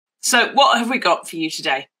So what have we got for you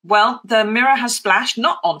today? Well, the mirror has splashed,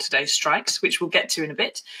 not on today's strikes, which we'll get to in a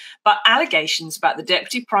bit, but allegations about the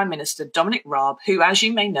Deputy Prime Minister, Dominic Raab, who, as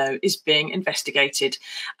you may know, is being investigated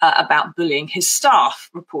about bullying his staff,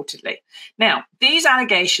 reportedly. Now, these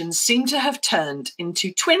allegations seem to have turned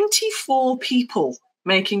into 24 people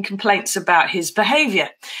making complaints about his behaviour.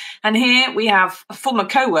 And here we have former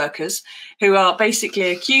co-workers who are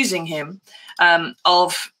basically accusing him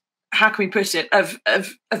of, how can we put it, of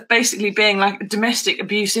basically being like domestic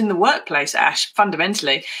abuse in the workplace, Ash,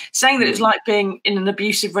 fundamentally, saying that it's like being in an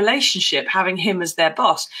abusive relationship, having him as their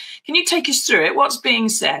boss. Can you take us through it? What's being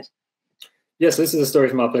said? Yes, this is a story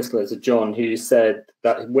from our political editor, John, who said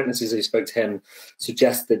that witnesses who spoke to him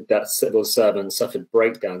suggested that civil servants suffered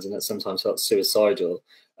breakdowns and that sometimes felt suicidal.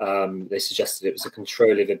 They suggested it was a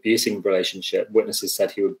controlling, abusing relationship. Witnesses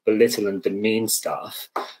said he would belittle and demean staff.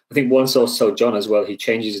 I think one source told John as well he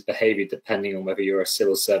changes his behaviour depending on whether you're a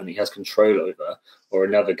civil servant he has control over or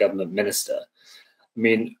another government minister. I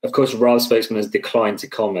mean, of course, Raab's spokesman has declined to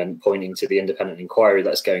comment, pointing to the independent inquiry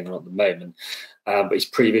that's going on at the moment. But he's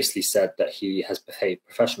previously said that he has behaved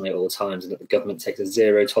professionally at all times and that the government takes a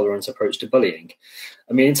zero-tolerance approach to bullying.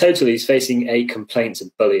 I mean, in total, he's facing 8 complaints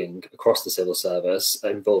of bullying across the civil service,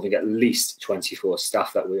 involving at least 24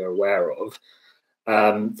 staff that we are aware of.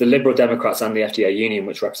 The Liberal Democrats and the FDA union,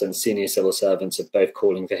 which represents senior civil servants, are both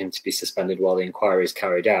calling for him to be suspended while the inquiry is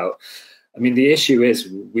carried out. I mean, the issue is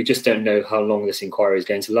we just don't know how long this inquiry is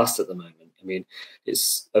going to last at the moment. I mean,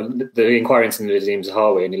 it's the inquiry into Nadeem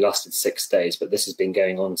Zahawi only lasted 6 days, but this has been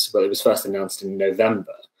going on. Well, it was first announced in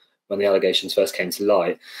November when the allegations first came to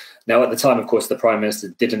light. Now, at the time, of course, the Prime Minister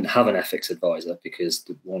didn't have an ethics advisor because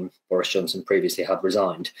the one Boris Johnson previously had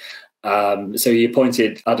resigned. So he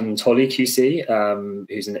appointed Adam Tory QC,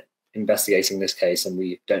 who's investigating this case, and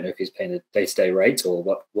we don't know if he's paying a day-to-day rate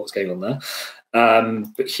or what's going on there.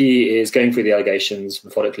 But he is going through the allegations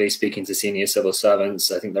methodically, speaking to senior civil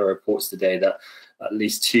servants. I think there are reports today that at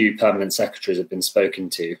least 2 permanent secretaries have been spoken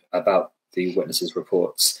to about the witnesses'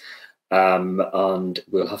 reports. And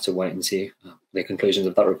we'll have to wait and see the conclusions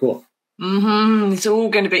of that report. It's all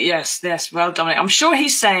going to be, yes. Well, Dominic, I'm sure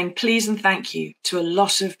he's saying please and thank you to a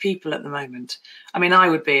lot of people at the moment. I mean, I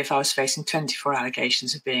would be if I was facing 24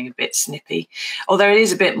 allegations of being a bit snippy, although it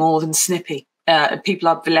is a bit more than snippy. People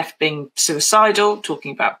are left being suicidal,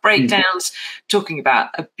 talking about breakdowns, talking about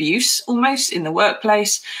abuse almost in the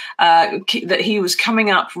workplace, that he was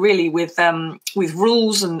coming up really with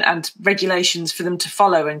rules and regulations for them to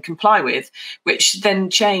follow and comply with, which then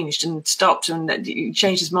changed and stopped, and he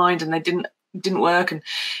changed his mind and they didn't work. And,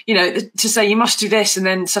 you know, to say you must do this and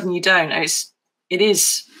then suddenly you don't, it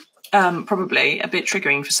is probably a bit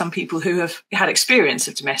triggering for some people who have had experience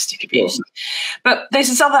of domestic abuse. Yeah. But there's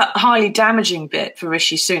this other highly damaging bit for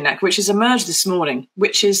Rishi Sunak, which has emerged this morning,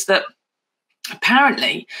 which is that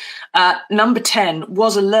apparently Number 10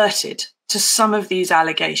 was alerted to some of these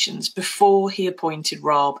allegations before he appointed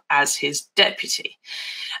Raab as his deputy.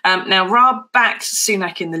 Now, Raab backed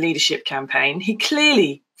Sunak in the leadership campaign. He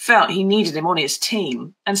clearly felt he needed him on his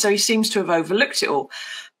team, and so he seems to have overlooked it all.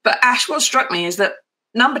 But Ash, what struck me is that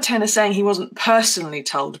Number 10 is saying he wasn't personally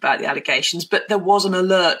told about the allegations, but there was an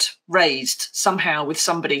alert raised somehow with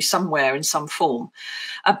somebody somewhere in some form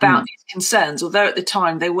about these concerns, although at the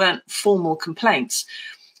time they weren't formal complaints.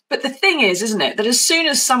 But the thing is, isn't it, that as soon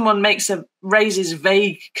as someone raises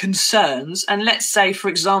vague concerns, and let's say, for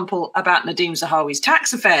example, about Nadeem Zahawi's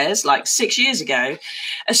tax affairs like 6 years ago,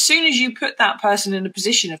 as soon as you put that person in a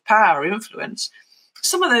position of power or influence,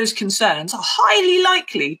 some of those concerns are highly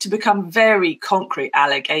likely to become very concrete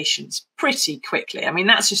allegations pretty quickly. I mean,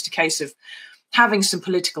 that's just a case of having some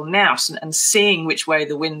political nous and seeing which way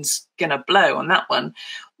the wind's going to blow on that one.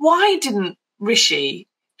 Why didn't Rishi,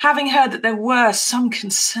 having heard that there were some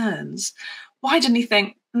concerns, why didn't he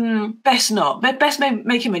think, best not, best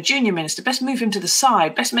make him a junior minister, best move him to the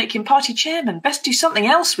side, best make him party chairman, best do something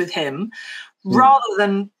else with him rather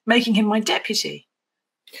than making him my deputy?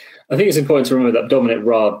 I think it's important to remember that Dominic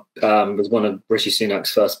Raab was one of Rishi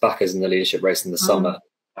Sunak's first backers in the leadership race in the summer.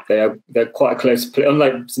 They're quite a close,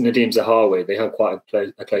 unlike Nadeem Zahawi, they have quite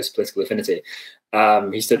a close political affinity.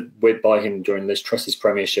 He stood by him during Liz Truss's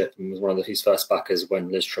premiership and was one of his first backers when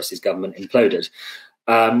Liz Truss's government imploded.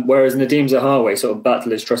 Whereas Nadeem Zahawi sort of backed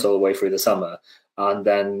Liz Truss all the way through the summer. And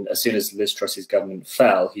then as soon as Liz Truss's government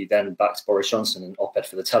fell, he then backed Boris Johnson in an op-ed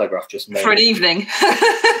for The Telegraph for an evening.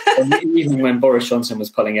 Even when Boris Johnson was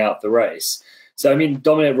pulling out the race. So, I mean,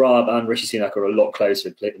 Dominic Raab and Rishi Sunak are a lot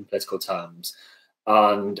closer in political terms.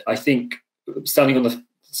 And I think standing on the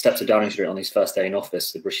steps of Downing Street on his first day in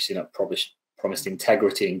office, Rishi Sunak promised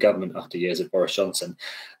integrity in government after years of Boris Johnson.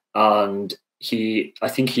 And I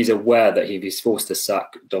think he's aware that if he's forced to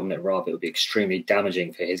sack Dominic Raab, it would be extremely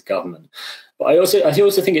damaging for his government. But I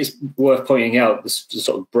also think it's worth pointing out the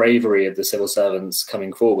sort of bravery of the civil servants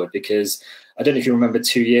coming forward, because I don't know if you remember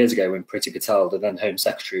 2 years ago when Priti Patel, the then Home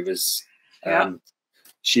Secretary, was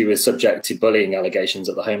she was subject to bullying allegations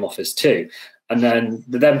at the Home Office too. And then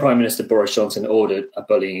the then Prime Minister Boris Johnson ordered a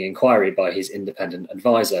bullying inquiry by his independent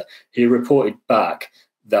advisor, who reported back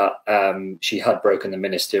that she had broken the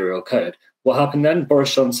ministerial code. What happened then?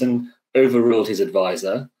 Boris Johnson overruled his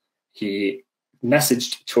advisor. He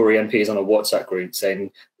messaged Tory MPs on a WhatsApp group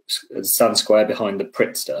saying, stand square behind the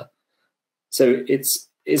Pritster. So it's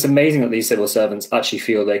amazing that these civil servants actually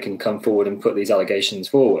feel they can come forward and put these allegations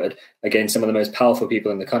forward against some of the most powerful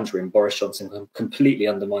people in the country, and Boris Johnson completely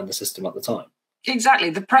undermined the system at the time. Exactly.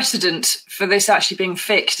 The precedent for this actually being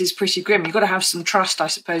fixed is pretty grim. You've got to have some trust, I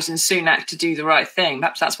suppose, in Sunak to do the right thing.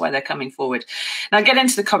 Perhaps that's why they're coming forward. Now, get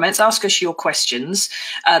into the comments. Ask us your questions.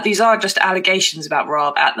 These are just allegations about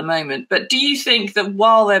Raab at the moment. But do you think that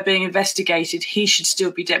while they're being investigated, he should still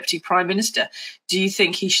be Deputy Prime Minister? Do you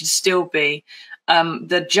think he should still be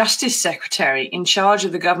the Justice Secretary in charge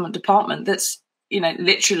of the government department that's,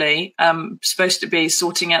 literally supposed to be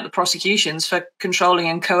sorting out the prosecutions for controlling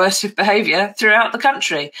and coercive behaviour throughout the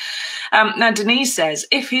country? Now, Denise says,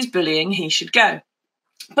 if he's bullying, he should go.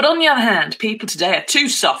 But on the other hand, people today are too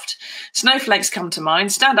soft. Snowflakes come to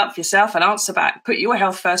mind. Stand up for yourself and answer back. Put your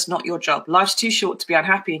health first, not your job. Life's too short to be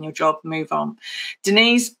unhappy in your job. Move on.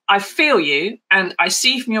 Denise, I feel you, and I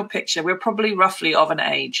see from your picture we're probably roughly of an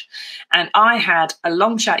age. And I had a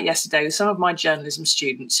long chat yesterday with some of my journalism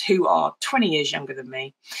students who are 20 years younger than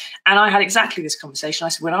me. And I had exactly this conversation. I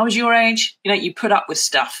said, when I was your age, you put up with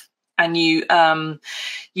stuff, and you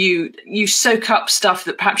soak up stuff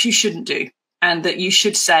that perhaps you shouldn't do. And that you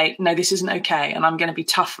should say, no, this isn't okay, and I'm going to be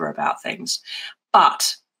tougher about things.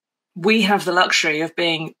 But we have the luxury of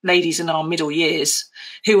being ladies in our middle years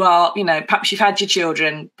who are, perhaps you've had your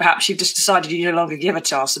children, perhaps you've just decided you no longer give a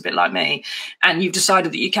toss, a bit like me, and you've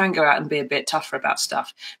decided that you can go out and be a bit tougher about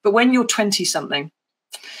stuff. But when you're 20-something,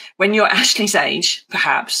 when you're Ashley's age,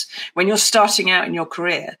 perhaps, when you're starting out in your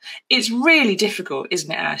career, it's really difficult,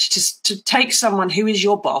 isn't it, Ash, to take someone who is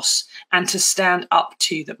your boss and to stand up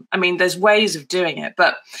to them. I mean, there's ways of doing it,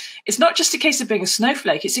 but it's not just a case of being a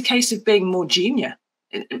snowflake. It's a case of being more junior.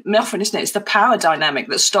 Often, isn't it? It's the power dynamic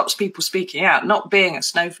that stops people speaking out, not being a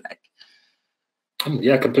snowflake.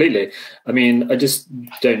 Yeah, completely. I mean, I just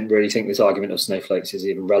don't really think this argument of snowflakes is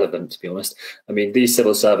even relevant, to be honest. I mean, these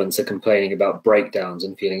civil servants are complaining about breakdowns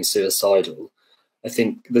and feeling suicidal. I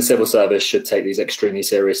think the civil service should take these extremely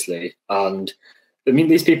seriously. And I mean,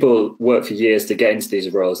 these people work for years to get into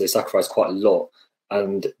these roles. They sacrifice quite a lot,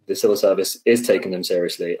 and the civil service is taking them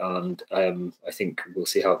seriously. And I think we'll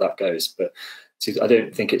see how that goes. But I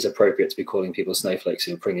don't think it's appropriate to be calling people snowflakes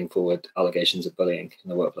who are bringing forward allegations of bullying in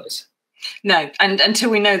the workplace. No, and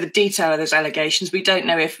until we know the detail of those allegations, we don't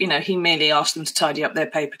know if, he merely asked them to tidy up their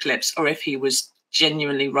paper clips or if he was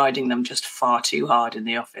genuinely riding them just far too hard in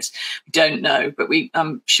the office. We don't know, but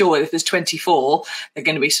I'm sure if there's 24, there are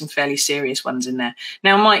going to be some fairly serious ones in there.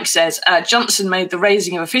 Now, Mike says, Johnson made the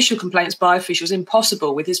raising of official complaints by officials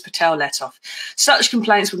impossible with his Patel let-off. Such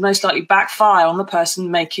complaints would most likely backfire on the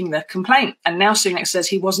person making the complaint. And now Sunak says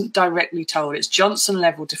he wasn't directly told. It's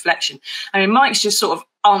Johnson-level deflection. I mean, Mike's just sort of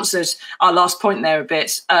answered our last point there a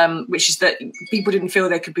bit, which is that people didn't feel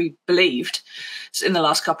they could be believed in the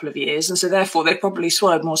last couple of years, and so therefore they probably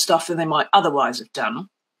swallowed more stuff than they might otherwise have done.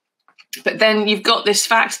 But then you've got this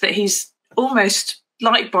fact that he's almost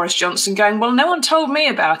like Boris Johnson going, well, no one told me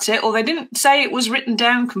about it, or they didn't say it was written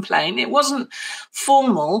down complaint, it wasn't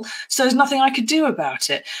formal, so there's nothing I could do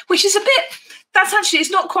about it, which is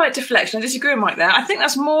it's not quite deflection. I disagree with Mike there. I think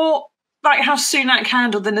that's more like how Sunak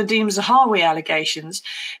handled the Nadeem Zahawi allegations,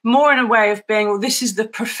 more in a way of being, well, this is the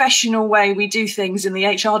professional way we do things in the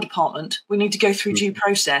HR department. We need to go through due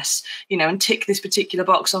process, and tick this particular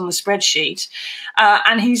box on the spreadsheet.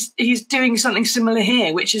 And he's doing something similar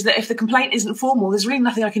here, which is that if the complaint isn't formal, there's really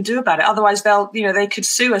nothing I can do about it. Otherwise, they could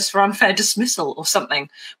sue us for unfair dismissal or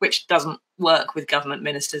something, which doesn't work with government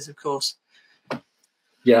ministers, of course.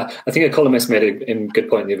 Yeah, I think a columnist made a good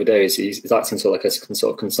point the other day. He's acting sort of like a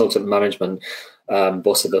sort of consultant management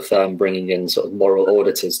boss of the firm, bringing in sort of moral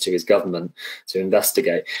auditors to his government to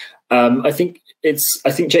investigate. I think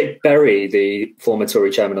Jake Berry, the former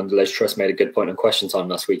Tory chairman on the Liz Truss, made a good point on Question Time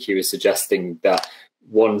last week. He was suggesting that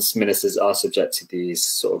once ministers are subject to these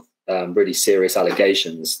sort of really serious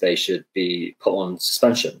allegations, they should be put on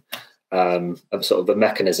suspension. Sort of a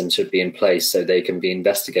mechanism should be in place so they can be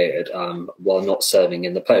investigated while not serving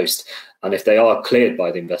in the post. And if they are cleared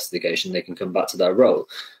by the investigation, they can come back to their role.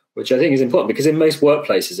 which I think is important, because in most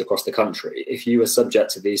workplaces across the country, if you were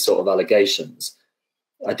subject to these sort of allegations,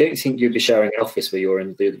 I don't think you'd be sharing an office with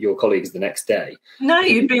your colleagues the next day. No,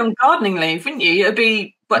 you'd be on gardening leave, wouldn't you? It'd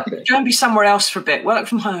be, go and be somewhere else for a bit, work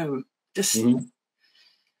from home.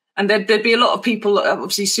 And there'd be a lot of people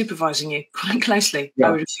obviously supervising you quite closely,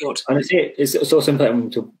 I would have thought. And it's also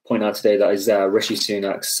important to point out today that is Rishi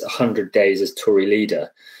Sunak's 100 days as Tory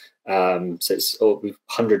leader. So it's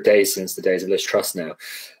 100 days since the days of Liz Truss now.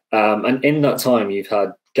 And in that time, you've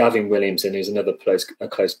had Gavin Williamson, who's another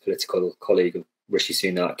close political colleague of Rishi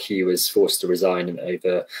Sunak. He was forced to resign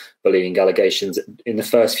over bullying allegations in the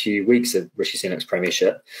first few weeks of Rishi Sunak's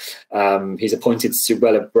premiership. He's appointed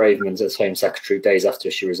Suella Braverman as Home Secretary days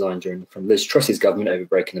after she resigned from Liz Truss's government over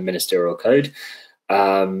breaking the ministerial code.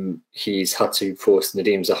 He's had to force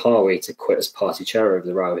Nadhim Zahawi to quit as party chair over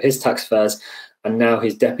the row of his tax affairs. And now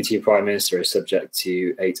his deputy prime minister is subject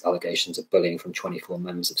to 8 allegations of bullying from 24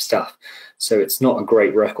 members of staff. So it's not a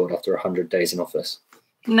great record after 100 days in office.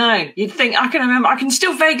 No, you'd think, I can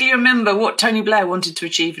still vaguely remember what Tony Blair wanted to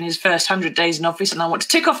achieve in his first 100 days in office, and I want to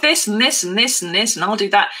tick off this and this and this and this, and I'll do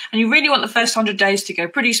that. And you really want the first 100 days to go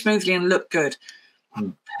pretty smoothly and look good.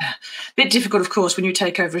 Bit difficult, of course, when you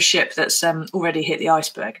take over a ship that's already hit the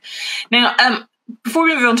iceberg. Now, before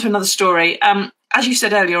we move on to another story, as you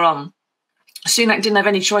said earlier on, Sunak didn't have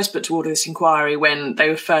any choice but to order this inquiry when they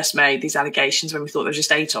were first made, these allegations, when we thought there were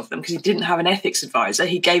just 8 of them, because he didn't have an ethics advisor.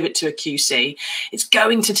 He gave it to a QC. It's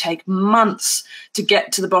going to take months to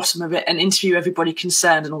get to the bottom of it and interview everybody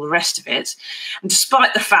concerned and all the rest of it. And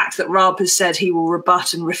despite the fact that Raab has said he will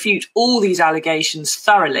rebut and refute all these allegations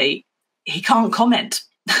thoroughly, he can't comment.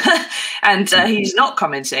 And he's not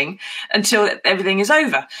commenting until everything is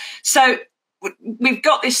over. So we've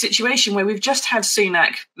got this situation where we've just had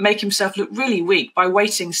Sunak make himself look really weak by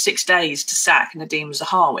waiting 6 days to sack Nadhim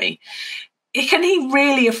Zahawi. Can he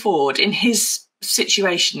really afford, in his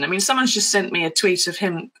situation? I mean, someone's just sent me a tweet of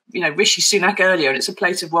him, Rishi Sunak earlier, and it's a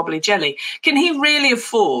plate of wobbly jelly. Can he really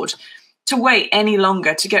afford to wait any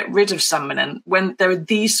longer to get rid of someone when there are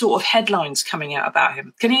these sort of headlines coming out about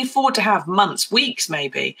him? Can he afford to have months, weeks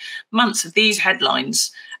maybe, months of these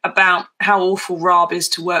headlines about how awful Raab is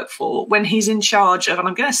to work for when he's in charge of, and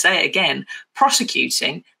I'm going to say it again,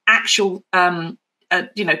 prosecuting actual,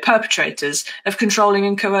 perpetrators of controlling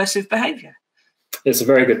and coercive behaviour? It's a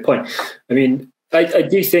very good point. I mean, I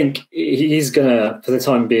do think he's going to, for the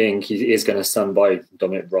time being, he is going to stand by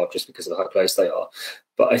Dominic Raab just because of how close they are.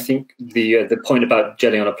 But I think the point about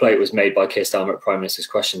jelly on a plate was made by Keir Starmer at Prime Minister's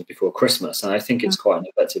Questions before Christmas, and I think it's quite an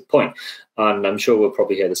effective point. And I'm sure we'll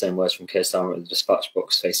probably hear the same words from Keir Starmer at the dispatch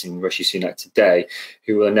box facing Rishi Sunak today,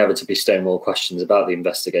 who will inevitably stonewall questions about the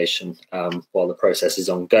investigation while the process is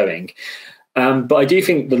ongoing. But I do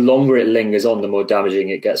think the longer it lingers on, the more damaging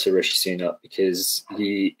it gets for Rishi Sunak, because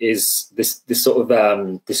he is this sort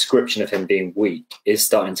of description of him being weak is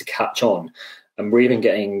starting to catch on. And we're even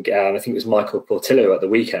getting, I think it was Michael Portillo at the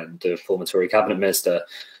weekend, the former Tory cabinet minister,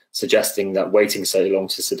 suggesting that waiting so long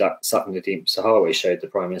to sack Nadhim Zahawi showed the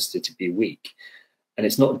Prime Minister to be weak. And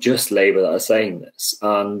it's not just Labour that are saying this.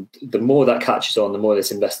 And the more that catches on, the more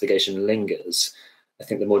this investigation lingers, I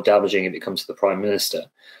think the more damaging it becomes to the Prime Minister.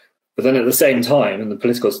 But then at the same time, and the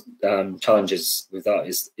political challenges with that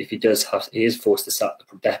is, if he is forced to sack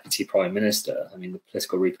the Deputy Prime Minister, I mean, the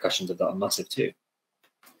political repercussions of that are massive too.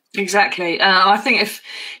 Exactly. I think if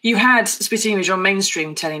you had spit image on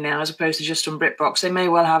mainstream telly now, as opposed to just on BritBox, they may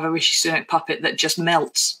well have a Rishi Sunak puppet that just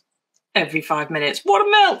melts every 5 minutes. What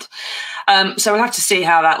a melt! So we'll have to see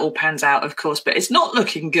how that all pans out, of course, but it's not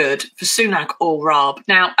looking good for Sunak or Raab.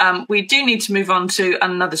 Now, we do need to move on to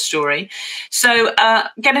another story. So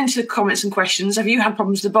get into the comments and questions. Have you had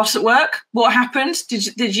problems with the boss at work? What happened?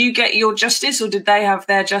 Did you get your justice, or did they have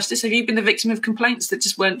their justice? Have you been the victim of complaints that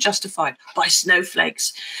just weren't justified by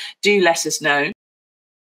snowflakes? Do let us know.